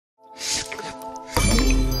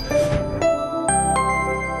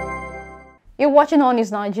You're watching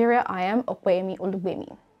Allnews Nigeria. I am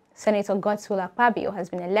Akwa. Senator Godswill Akpabio has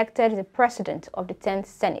been elected the president of the 10th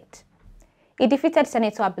Senate. He defeated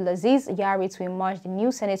Senator Abdulaziz Yari to emerge the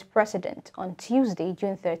new Senate president on Tuesday,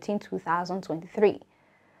 June 13, 2023.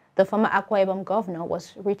 The former Akwa Ibom governor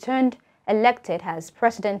was returned elected as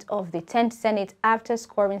president of the 10th Senate after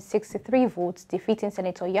scoring 63 votes, defeating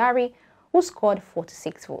Senator Yari, who scored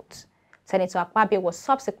 46 votes. Senator Akpabio was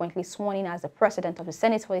subsequently sworn in as the president of the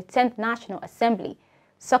Senate for the 10th National Assembly,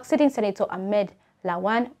 succeeding Senator Ahmad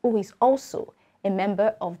Lawan, who is also a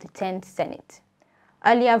member of the 10th Senate.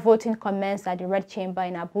 Earlier voting commenced at the Red Chamber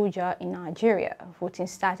in Abuja in Nigeria. Voting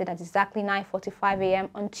started at exactly 9:45 a.m.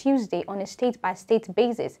 on Tuesday on a state-by-state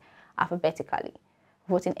basis, alphabetically.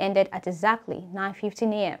 Voting ended at exactly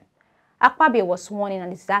 9:15 a.m. Akpabio was sworn in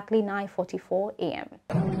at exactly 9:44 a.m.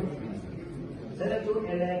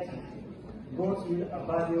 Senator-elect Godswill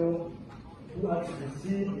Akpabio, who has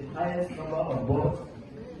received the highest number of votes,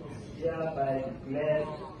 is hereby declared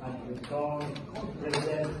and returned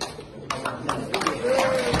president of the Senate.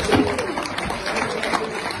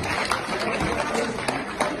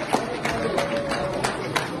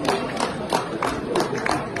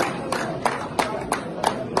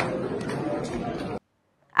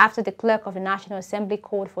 After the clerk of the National Assembly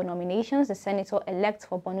called for nominations, the senator-elect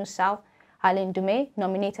for Borno South, Ndume,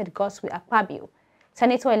 nominated Godswill Akpabio,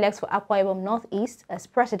 senator-elect for Akwa Ibom North-East, as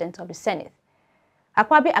president of the Senate.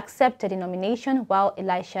 Akpabio accepted the nomination, while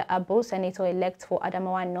Elisha Abbo, senator-elect for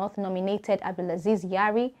Adamawa North, nominated Abdulaziz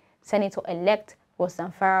Yari, senator-elect for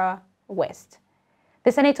Zamfara West.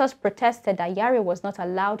 The senators protested that Yari was not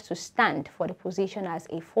allowed to stand for the position as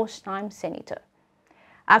a first-time senator.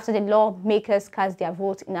 After the lawmakers cast their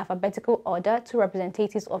votes in alphabetical order, two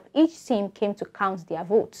representatives of each team came to count their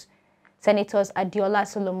votes. Senators Adiola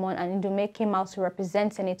Solomon and Ndume came out to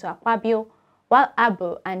represent Senator Akpabio, while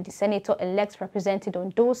Abbo and the senator-elect represented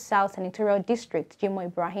Borno South Senatorial District, Jimo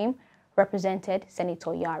Ibrahim, represented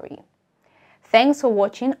Senator Yari. Thanks for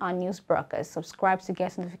watching our news broadcast. Subscribe to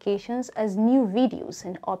get notifications as new videos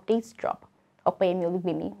and updates drop. Akwa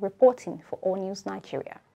Ibom reporting for Allnews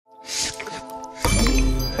Nigeria.